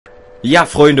Ja,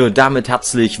 Freunde, damit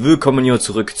herzlich willkommen hier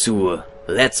zurück zu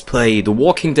Let's Play The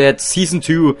Walking Dead Season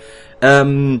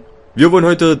 2. Wir wollen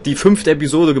heute die 5.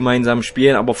 Episode gemeinsam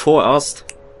spielen, aber vorerst...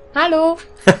 Hallo!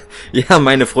 Ja,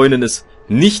 meine Freundin ist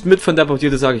nicht mit von der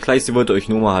Partie, das sage ich gleich, sie wollte euch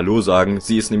nur mal Hallo sagen.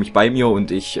 Sie ist nämlich bei mir und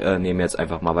ich nehme jetzt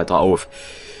einfach mal weiter auf.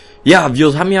 Ja,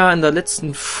 wir haben ja in der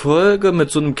letzten Folge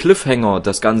mit so einem Cliffhanger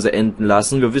das Ganze enden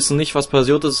lassen. Wir wissen nicht, was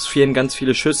passiert ist, es fehlen ganz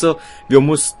viele Schüsse. Wir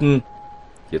mussten...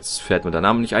 Jetzt fällt mir der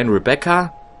Name nicht ein,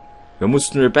 Rebecca. Wir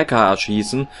mussten Rebecca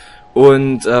erschießen.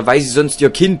 Und weil sie sonst ihr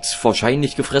Kind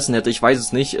wahrscheinlich gefressen hätte, ich weiß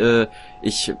es nicht.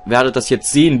 Ich werde das jetzt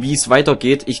sehen, wie es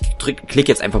weitergeht. Ich klicke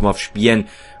jetzt einfach mal auf Spielen.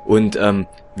 Und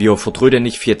wir vertrödeln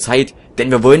nicht viel Zeit,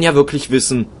 denn wir wollen ja wirklich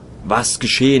wissen, was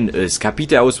geschehen ist.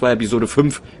 Kapitelauswahl Episode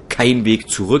 5. Kein Weg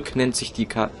zurück nennt sich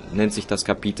das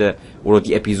Kapitel oder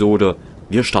die Episode.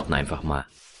 Wir starten einfach mal.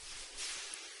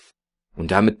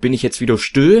 Und damit bin ich jetzt wieder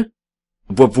still.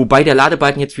 Wobei der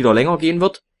Ladebalken jetzt wieder länger gehen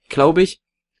wird, glaube ich.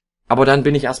 Aber dann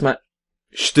bin ich erstmal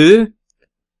still.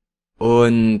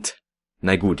 Und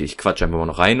na gut, ich quatsche einfach mal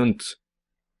noch rein und...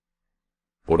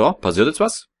 Oder? Passiert jetzt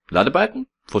was? Ladebalken?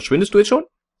 Verschwindest du jetzt schon?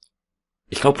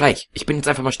 Ich glaube gleich. Ich bin jetzt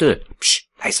einfach mal still. Psch,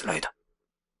 leise Leute.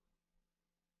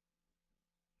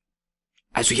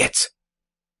 Also jetzt.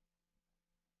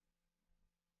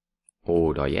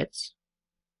 Oder jetzt?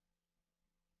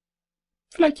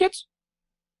 Vielleicht jetzt?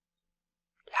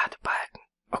 Ladebalken.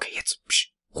 Okay, jetzt.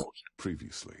 Psch, ruhig.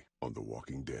 Previously on The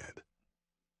Walking Dead.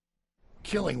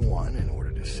 Killing one in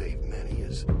order to save many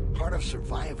is part of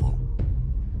survival.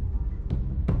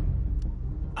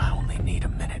 I only need a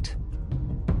minute.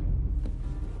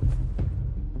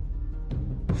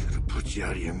 Should have put you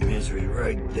out of your misery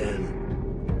right then.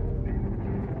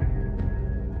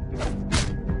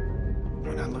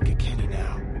 When I look at Kenny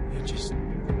now,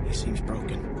 he seems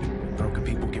broken. And broken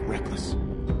people get reckless.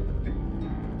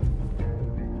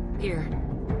 Here.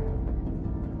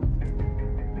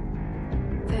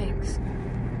 Thanks.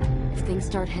 If things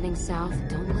start heading south,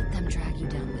 don't let them drag you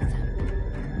down with them.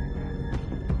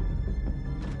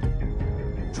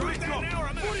 Drop that now or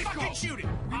I'm gonna fucking shoot it!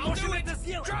 I'll do it!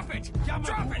 Drop it! Drop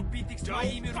it!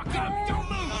 Don't fucking... Don't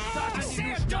move! I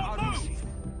said don't move!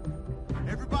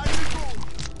 Everybody move!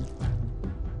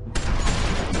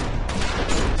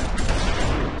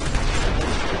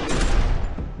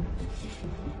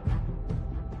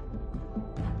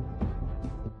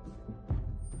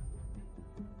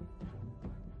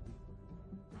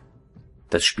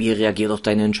 Das Spiel reagiert auf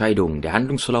deine Entscheidungen. Der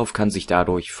Handlungsverlauf kann sich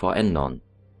dadurch verändern.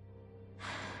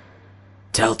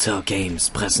 Telltale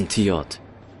Games präsentiert.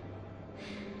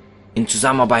 In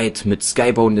Zusammenarbeit mit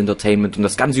Skybound Entertainment und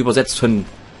das Ganze übersetzt von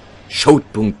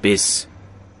shote.biz.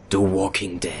 The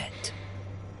Walking Dead.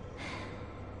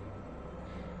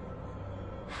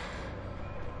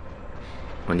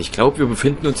 Und ich glaube, wir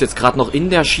befinden uns jetzt gerade noch in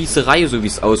der Schießerei, so wie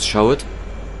es ausschaut.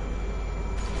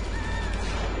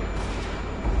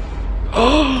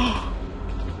 Oh!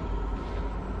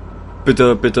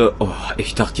 Bitte, bitte. Oh,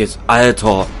 ich dachte jetzt,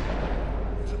 Alter.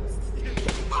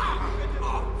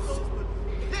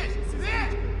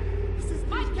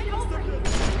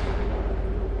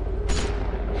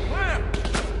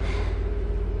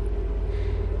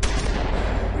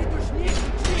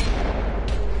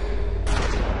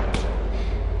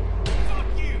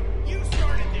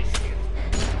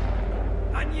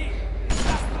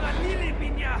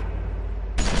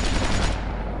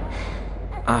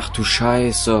 Ach du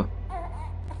Scheiße.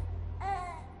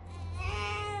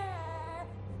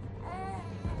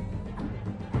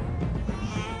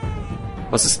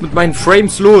 Was ist mit meinen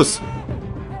Frames los?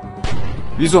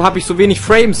 Wieso habe ich so wenig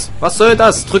Frames? Was soll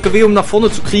das? Drücke W, um nach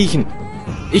vorne zu kriechen.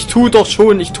 Ich tue doch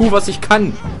schon. Ich tue, was ich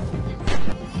kann.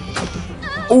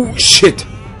 Oh, shit.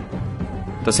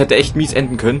 Das hätte echt mies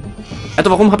enden können.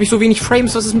 Alter, warum habe ich so wenig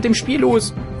Frames? Was ist mit dem Spiel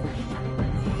los?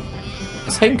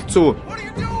 Es hängt so.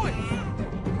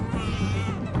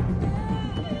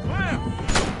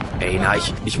 Ey, na,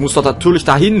 ich muss doch natürlich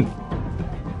dahin.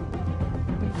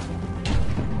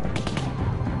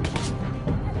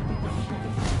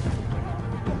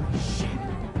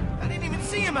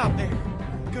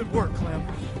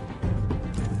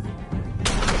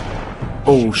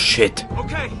 Oh, shit.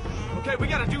 Okay, we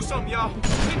gotta do something, y'all.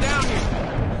 Get down here.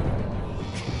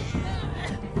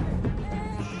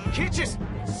 Can't just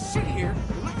sit here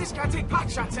and let this guy take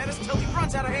pot shots at us until he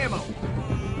runs out of ammo.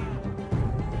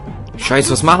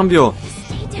 Scheiße, was machen wir?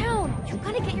 Stay down. You're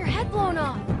gonna get your head blown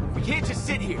off. We can't just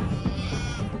sit here.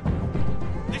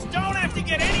 This don't have to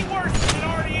get any worse than it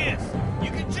already is.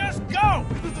 You can just go.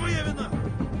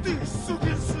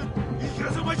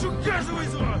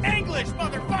 English,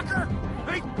 motherfucker!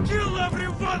 I kill every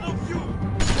one of you!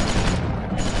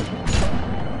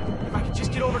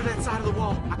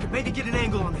 need to get an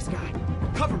angle on this guy.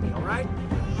 Cover me, all right?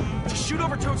 Just shoot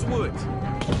over towards the woods.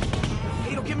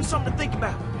 It'll give him something to think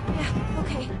about. Yeah,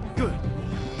 okay. Good.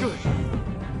 Good.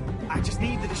 I just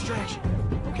need the distraction.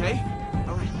 Okay?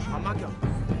 All right, on my go.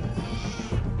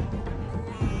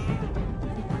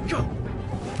 Go!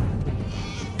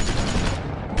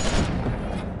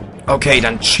 Okay,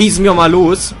 dann schießen wir mal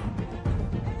los.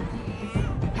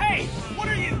 Hey, what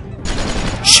are you?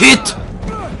 Shit!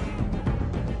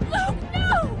 Luke,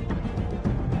 no!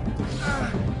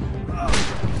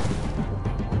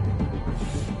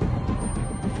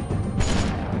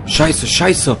 Scheiße,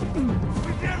 scheiße.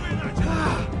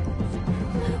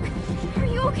 Are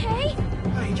you okay?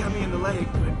 He got me in the leg,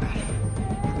 but I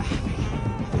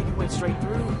think it went straight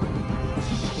through.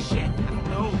 Shit, I don't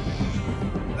know.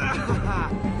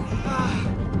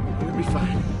 It'll be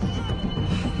fine.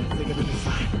 I think it'll be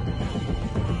fine.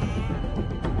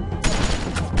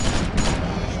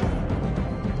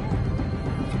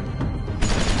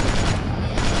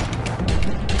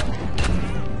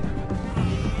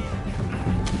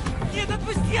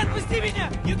 Отпусти меня!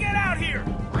 You get out here!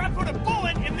 Or I put a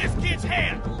bullet in this kid's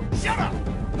hand! Shut up!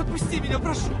 Отпусти меня,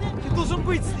 прошу! Я должен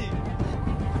быть с ней!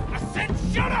 I said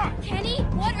shut up! Kenny,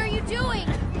 what are you doing?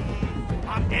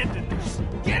 I'm ending this!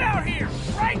 Get out here!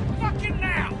 Right fucking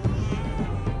now!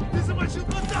 Ты замочил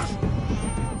монтаж!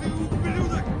 Ты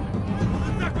ублюдок!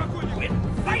 Так какой-нибудь!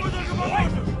 Fight! You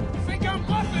think I'm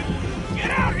bluffing? Get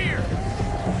out here!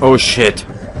 Oh shit.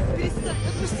 Перестань,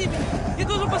 отпусти меня! Я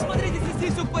должен посмотреть, если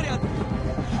здесь все в порядке!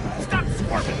 Stop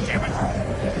squirming, damn it!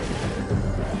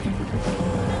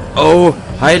 Oh,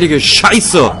 heilige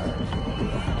Scheiße.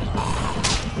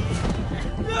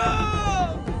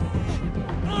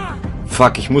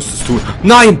 Fuck, ich muss es tun.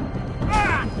 Nein!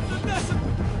 Natasha!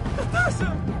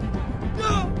 Natasha!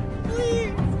 No!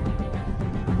 Please!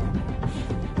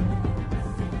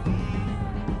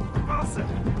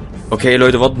 Okay,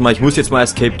 Leute, wartet mal. Ich muss jetzt mal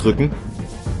Escape drücken.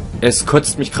 Es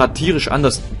kotzt mich gerade tierisch an,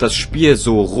 dass das Spiel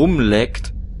so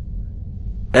rumleckt.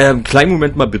 Kleinen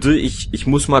Moment mal bitte. Ich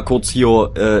muss mal kurz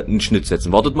hier einen Schnitt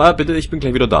setzen. Wartet mal bitte, ich bin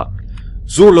gleich wieder da.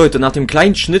 So Leute, nach dem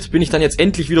kleinen Schnitt bin ich dann jetzt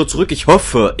endlich wieder zurück. Ich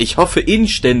hoffe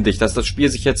inständig, dass das Spiel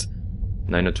sich jetzt...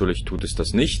 Nein, natürlich tut es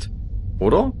das nicht.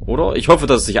 Oder? Oder? Ich hoffe,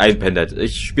 dass es sich einpendet.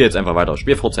 Ich spiele jetzt einfach weiter.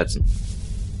 Spiel fortsetzen.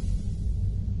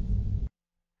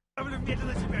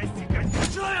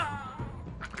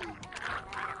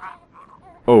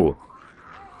 Oh.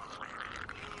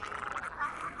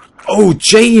 Oh,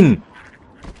 Jane!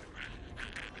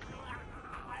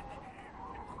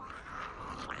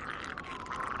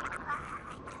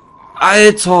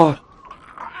 Alter!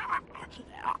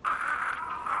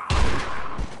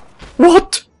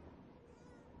 What?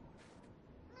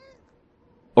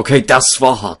 Okay, das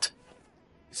war hart.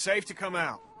 Safe to come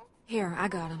out. Here, I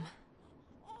got him.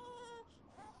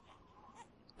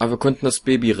 Aber wir konnten das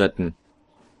Baby retten.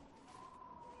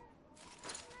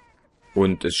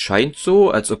 Und es scheint so,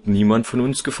 als ob niemand von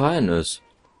uns gefallen ist.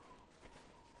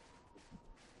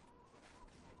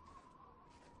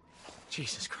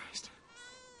 Jesus Christ.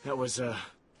 That was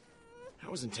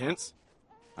intense.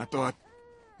 I thought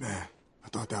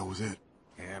that was it.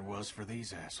 Yeah, it was for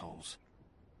these assholes.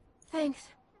 Thanks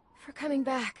for coming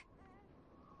back.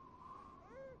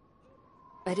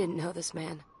 I didn't know this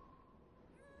man.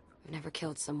 I've never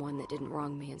killed someone that didn't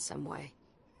wrong me in some way,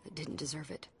 that didn't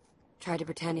deserve it. Tried to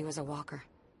pretend he was a walker.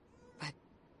 But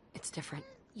it's different.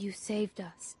 You saved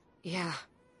us. Yeah,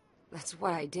 that's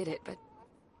why I did it, but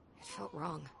it felt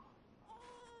wrong.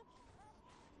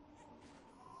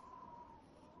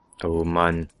 Oh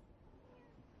Mann.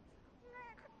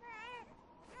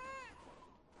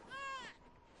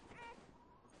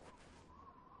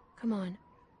 Come on.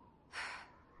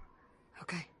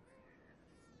 Okay.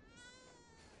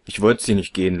 Ich wollte sie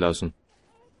nicht gehen lassen.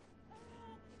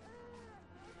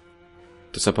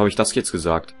 Deshalb habe ich das jetzt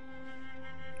gesagt.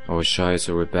 Oh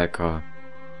Scheiße, Rebecca.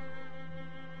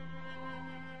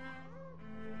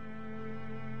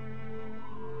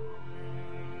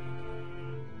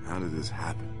 How did this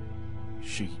happen?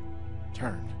 She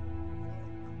turned.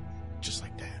 Just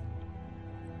like that.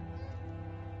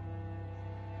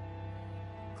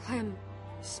 Clem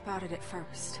spotted it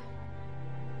first.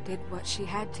 Did what she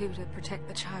had to protect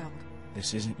the child.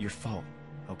 This isn't your fault,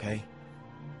 okay?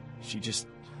 She just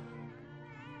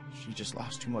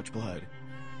lost too much blood.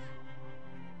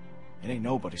 It ain't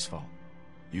nobody's fault.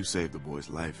 You saved the boy's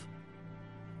life.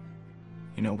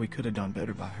 You know, we could have done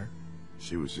better by her.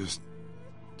 She was just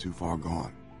too far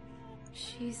gone.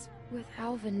 She's with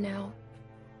Alvin now.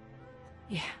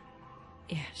 Yeah,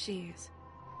 she is.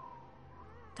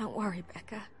 Don't worry,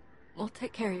 Becca. We'll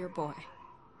take care of your boy.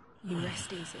 You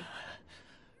rest easy.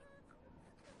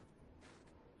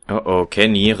 Oh oh,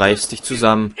 Kenny, reiß dich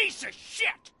zusammen. Piece of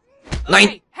shit!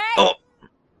 Nein! Oh!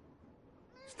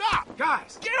 Stop!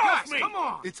 Guys, get off me! Come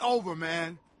on! It's over,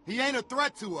 man. He ain't a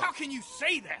threat to us. How can you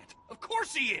say that? Of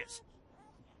course he is!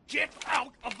 Get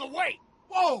out of the way!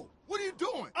 Whoa! What are you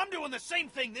doing? I'm doing the same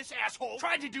thing this asshole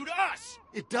tried to do to us!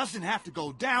 It doesn't have to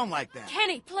go down like that.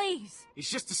 Kenny, please. He's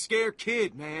just a scared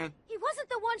kid, man. He wasn't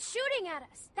the one shooting at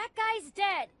us. That guy's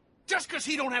dead. Just because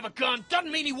he don't have a gun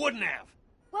doesn't mean he wouldn't have!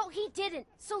 Well, he didn't,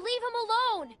 so leave him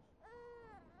alone.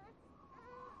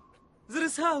 There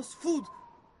is house, food.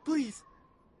 Please.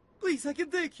 Please, I can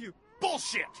take you.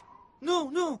 Bullshit!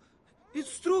 No.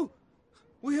 It's true.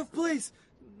 We have place.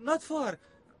 Not far.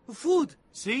 Food.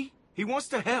 See? He wants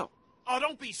to help. Oh,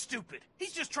 don't be stupid.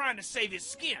 He's just trying to save his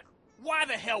skin. Why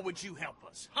the hell would you help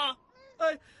us, huh?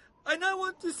 I now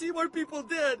want to see more people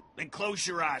dead. Then close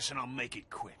your eyes and I'll make it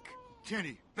quick.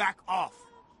 Kenny, back off.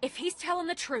 If he's telling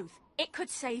the truth, it could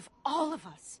save all of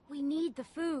us. We need the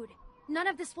food. None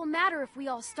of this will matter if we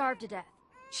all starve to death.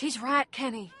 She's right,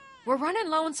 Kenny. We're running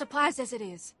low on supplies as it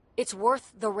is. It's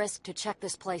worth the risk to check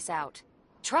this place out.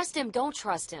 Trust him, don't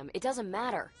trust him. It doesn't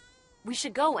matter. We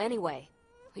should go anyway.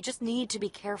 We just need to be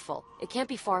careful. It can't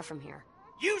be far from here.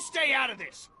 You stay out of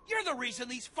this! You're the reason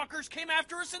these fuckers came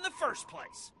after us in the first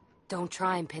place! Don't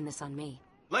try and pin this on me.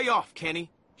 Lay off, Kenny.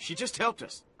 She just helped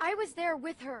us. I was there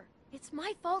with her. It's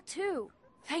my fault, too.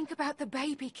 Think about the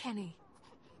baby, Kenny.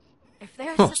 If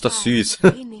there's Oh, ist das supplies,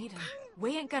 süß. we need 'em.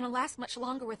 We ain't gonna last much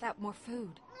longer without more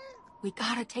food. We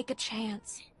gotta take a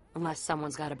chance. Unless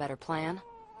someone's got a better plan.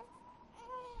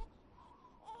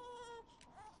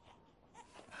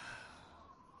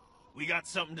 We got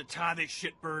something to tie this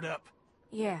shitbird up.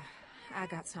 Yeah, I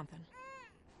got something.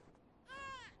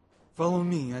 Follow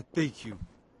me, I take you.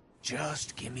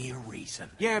 Just give me a reason.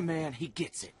 Yeah, man, he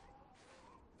gets it.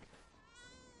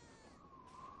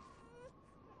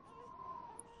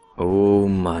 Oh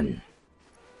Mann.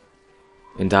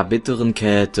 In der bitteren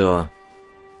Kälte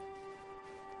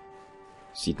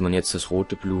sieht man jetzt das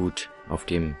rote Blut auf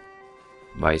dem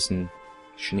weißen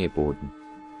Schneeboden.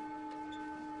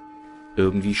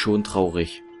 Irgendwie schon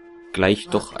traurig. Gleich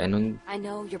doch einen I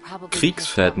know you're probably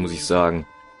Kriegsfeld, muss ich sagen.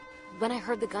 When I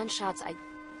heard the gunshots,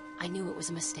 I knew it was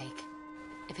a mistake.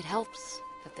 If it helps,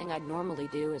 the thing I'd normally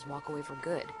do is walk away for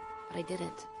good. But I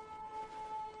didn't.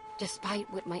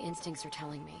 Despite what my instincts are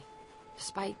telling me.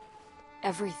 Despite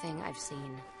everything I've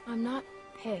seen. I'm not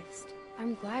pissed.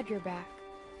 I'm glad you're back.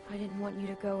 I didn't want you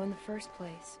to go in the first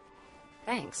place.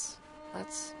 Thanks.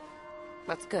 That's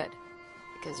good.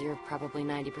 Because you're probably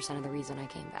 90% of the reason I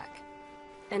came back.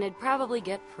 And it'd probably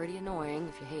get pretty annoying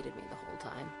if you hated me the whole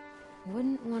time.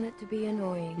 Wouldn't want it to be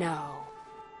annoying. No.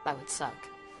 That would suck.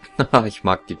 Ich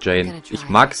mag die Jane. Ich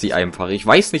mag sie einfach. Ich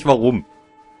weiß nicht warum.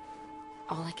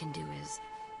 All I can do is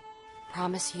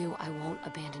promise you I won't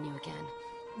abandon you again.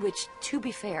 Which, to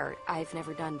be fair, I've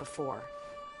never done before.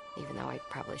 Even though I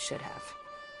probably should have.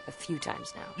 A few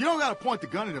times now. You don't gotta point the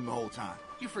gun at him the whole time.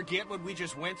 You forget what we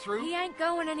just went through? He ain't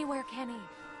going anywhere, Kenny.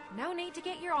 No need to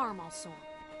get your arm all sore.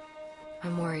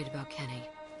 I'm worried about Kenny.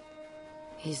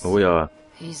 Oh ja.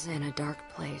 He's in a dark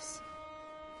place.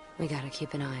 We gotta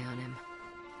keep an eye on him.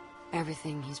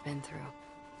 Everything he's been through.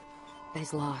 That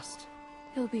he's lost.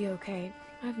 He'll be okay.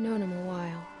 I've known him a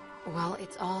while. Well,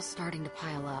 it's all starting to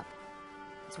pile up.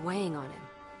 It's weighing on him.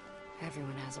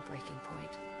 Everyone has a breaking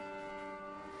point.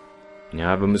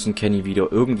 Ja, wir müssen Kenny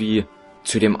wieder irgendwie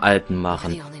zu dem Alten You're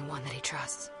machen. the only one that he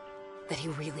trusts. That he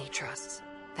really trusts.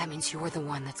 That means you're the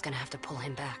one that's gonna have to pull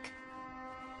him back.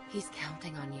 He's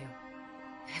counting on you.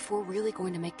 If we're really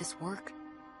going to make this work,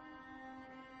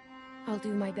 I'll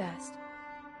do my best.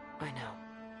 I know.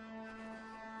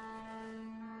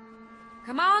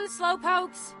 Come on,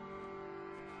 slowpokes.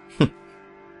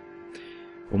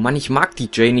 Oh Mann, ich mag die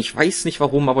Jane. Ich weiß nicht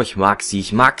warum, aber ich mag sie.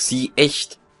 Ich mag sie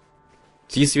echt.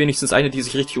 Sie ist wenigstens eine, die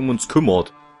sich richtig um uns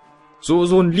kümmert. So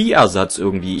ein Lee-Ersatz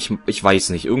irgendwie. Ich weiß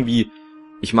nicht. Irgendwie,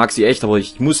 ich mag sie echt, aber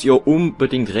ich muss ihr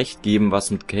unbedingt recht geben,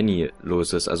 was mit Kenny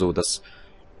los ist. Also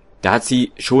da hat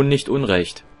sie schon nicht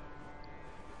Unrecht.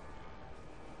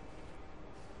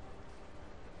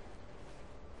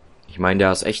 Ich meine,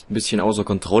 der ist echt ein bisschen außer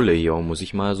Kontrolle hier, muss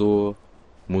ich mal so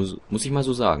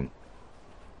sagen.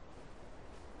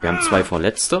 Wir haben 2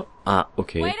 Verletzte. Ah,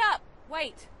 okay. Wait up!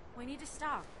 Wait. We need to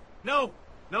stop. No,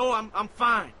 I'm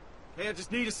fine. Hey, I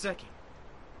just need a second.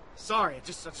 Sorry, I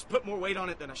just put more weight on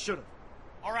it than I should have.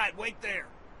 All right, wait there.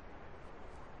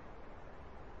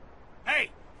 Hey,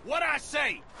 what I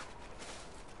say?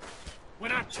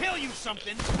 When I tell you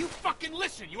something, you fucking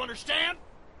listen, you understand?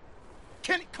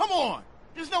 Kenny, come on!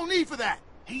 There's no need for that!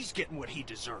 He's getting what he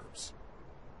deserves.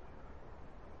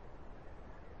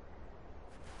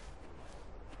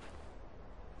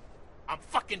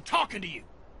 fucking talking to you.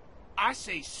 I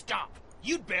say stop.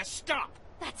 You'd best stop.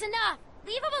 That's enough!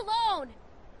 Leave him alone!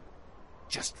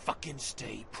 Just fucking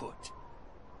stay put.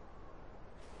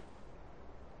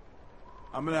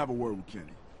 I'm gonna have a word with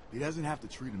Kenny. He doesn't have to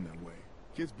treat him that way.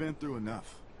 Kid's been through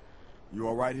enough. You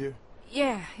alright here?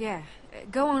 Yeah.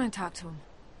 Go on and talk to him.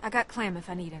 I got Clem if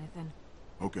I need anything.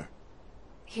 Okay.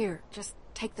 Here, just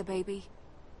take the baby.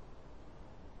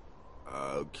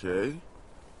 Okay.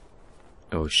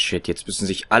 Oh shit, jetzt müssen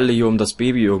sich alle hier um das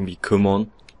Baby irgendwie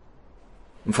kümmern.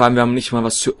 Und vor allem, wir haben nicht mal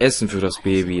was zu essen für das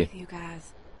Baby.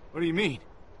 What do you mean?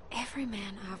 Every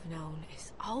man I've known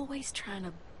is always trying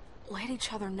to let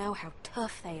each other know how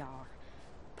tough they are.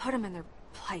 Put them in their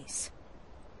place.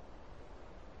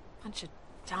 Bunch of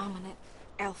dominant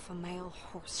alpha male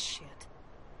horse shit.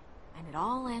 And it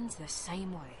all ends the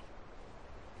same way.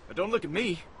 But don't look at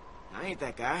me. I ain't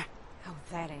that guy. Oh,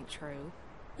 that ain't true.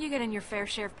 You get in your fair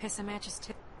share of pissing matches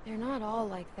too. They're not all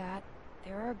like that.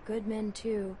 There are good men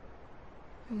too.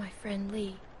 My friend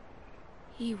Lee.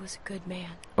 He was a good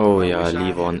man. Oh ja,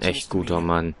 Lee war ein echt guter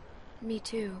Mann. Me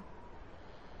too.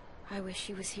 I wish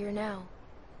she was here now.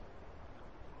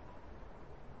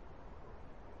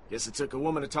 Guess it took a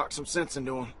woman to talk some sense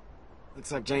into him.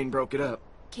 Looks like Jane broke it up.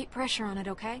 Keep pressure on it,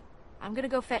 okay? I'm gonna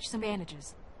go fetch some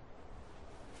bandages.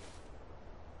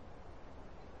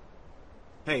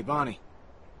 Hey, Bonnie.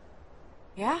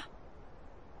 Yeah?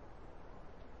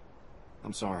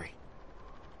 I'm sorry.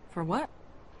 For what?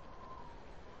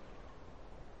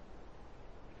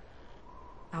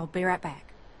 I'll be right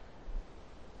back.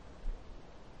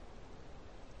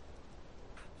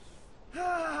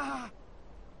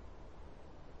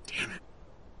 Damn it.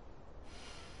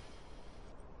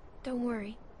 Don't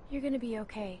worry. You're gonna be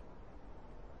okay.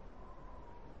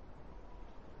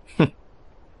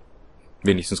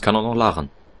 Wenigstens kann er noch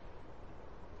lachen.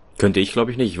 Könnte ich,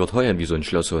 glaube ich, nicht. Ich würde heulen wie so ein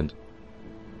Schlosshund.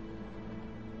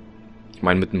 Ich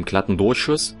meine, mit einem glatten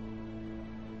Durchschuss.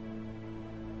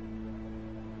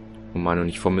 Oh Mann, und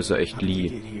ich vermisse echt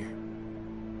Lee.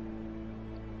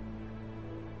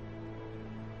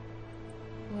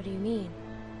 What do you mean?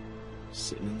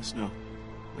 Sitting in the snow,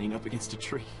 leaning up against a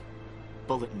tree,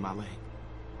 bullet in my leg.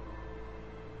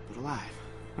 But alive.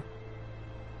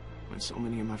 When so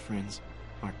many of my friends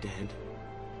are dead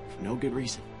for no good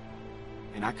reason,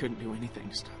 and I couldn't do anything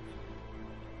to stop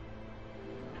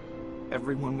it.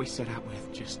 Everyone we set out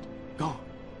with just gone.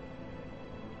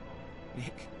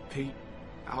 Nick, Pete,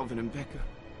 Alvin and Becca,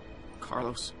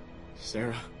 Carlos,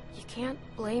 Sarah. You can't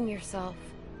blame yourself.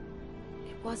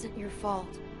 It wasn't your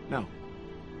fault. No,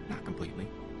 not completely.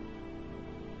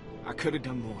 I could have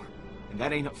done more, and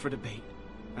that ain't up for debate.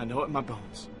 I know it in my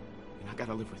bones, and I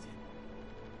gotta live with it.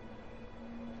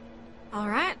 All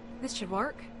right, this should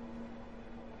work.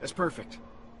 That's perfect.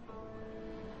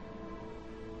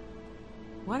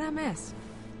 What'd I miss?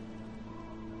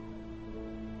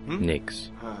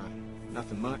 Nix.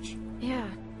 Nothing much. Yeah,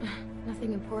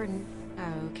 nothing important.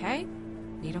 Okay.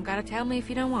 You don't gotta tell me if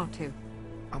you don't want to.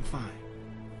 I'm fine.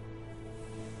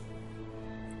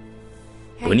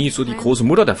 Conny ist so die große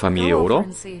Mutter der Familie, Go over oder?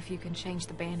 and see if you can change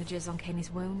the bandages on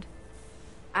Kenny's wound.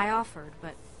 I offered,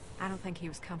 but I don't think he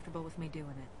was comfortable with me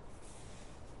doing it.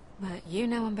 But you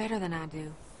know him better than I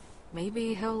do.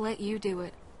 Maybe he'll let you do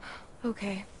it.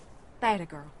 Okay. That a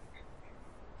girl.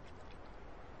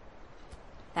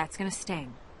 That's gonna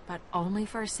sting, but only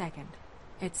for a second.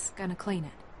 It's gonna clean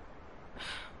it.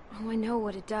 Oh, I know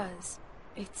what it does.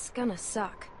 It's gonna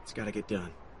suck. It's gotta get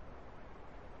done.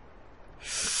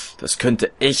 Das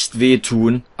könnte echt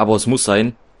wehtun, aber es muss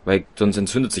sein, weil sonst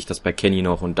entzündet sich das bei Kenny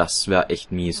noch und das wäre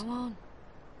echt mies. Go on.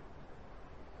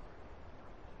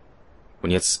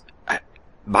 Und jetzt,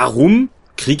 warum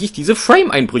kriege ich diese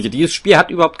Frame-Einbrüche? Dieses Spiel hat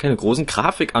überhaupt keine großen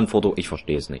Grafikanforderungen. Ich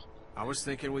verstehe es nicht. I was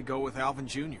thinking we go with Alvin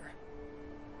Jr.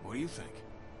 What do you think?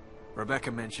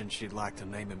 Rebecca mentioned she'd like to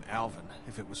name him Alvin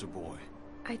if it was a boy.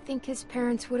 I think his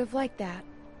parents would have liked that.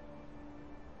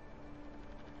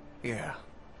 Yeah,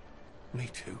 me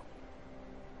too.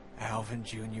 Alvin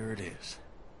Jr. it is.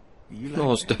 You Oh,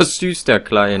 like ist das süß, der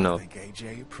Kleine. I think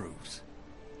AJ approves.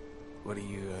 What do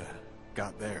you,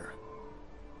 got there?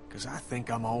 'Cause I think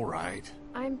I'm all right.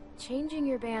 I'm changing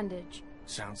your bandage.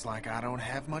 Sounds like I don't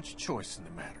have much choice in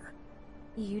the matter.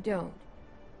 You don't.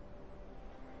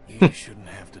 You shouldn't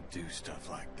have to do stuff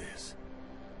like this.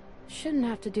 Shouldn't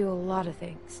have to do a lot of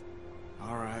things.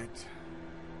 All right,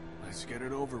 let's get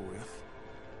it over with.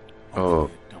 Oh.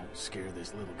 Hopefully it don't scare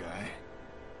this little guy.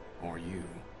 Or you.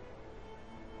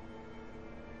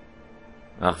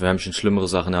 Ach, wir haben schon schlimmere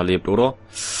Sachen erlebt, oder?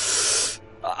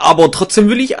 Aber trotzdem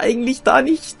will ich eigentlich da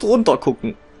nicht drunter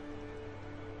gucken.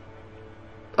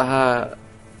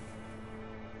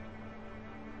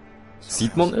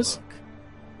 Sieht man es?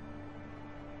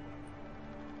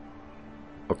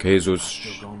 Okay, so ist...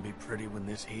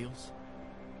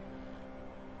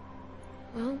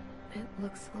 Well, it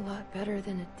looks a lot better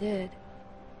than it did.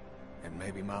 And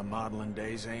maybe my modeling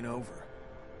days ain't over.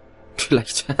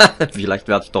 Vielleicht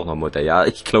werde ich doch noch Mutter. Ja,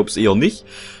 ich glaub's eher nicht.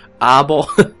 Aber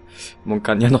man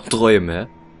kann ja noch träumen,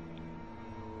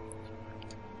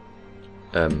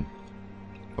 hä?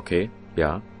 Okay,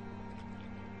 ja.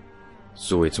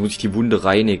 So, jetzt muss ich die Wunde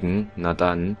reinigen. Na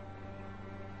dann.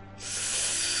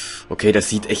 Okay, das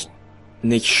sieht echt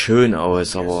nicht schön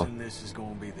aus, aber...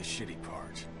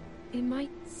 It might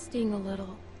sting a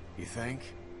little. You think?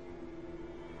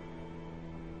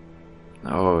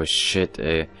 Oh, shit,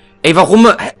 ey. Ey, warum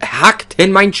hackt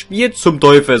denn mein Spiel zum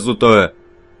Teufel so doll?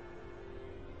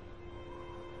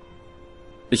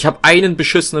 Ich habe einen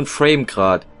beschissenen Frame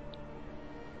grad.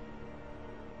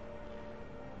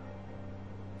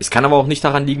 Es kann aber auch nicht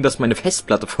daran liegen, dass meine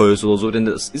Festplatte voll ist oder so, denn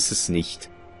das ist es nicht.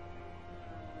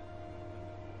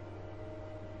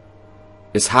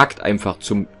 Es hakt einfach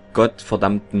zum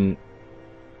gottverdammten...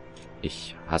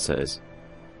 Ich hasse es.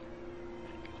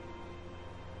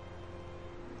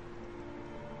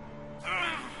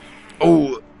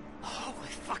 Oh!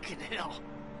 Holy fucking hell!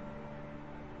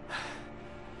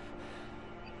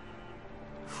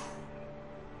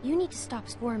 You need to stop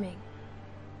squirming.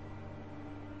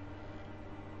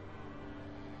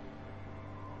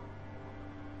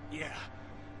 Yeah.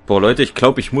 Boah, Leute, ich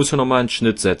glaube, ich muss hier nochmal einen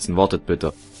Schnitt setzen. Wartet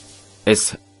bitte.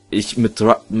 Mit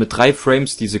 3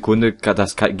 Frames die Sekunde,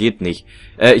 das geht nicht.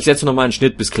 Ich setze nochmal einen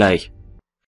Schnitt, bis gleich.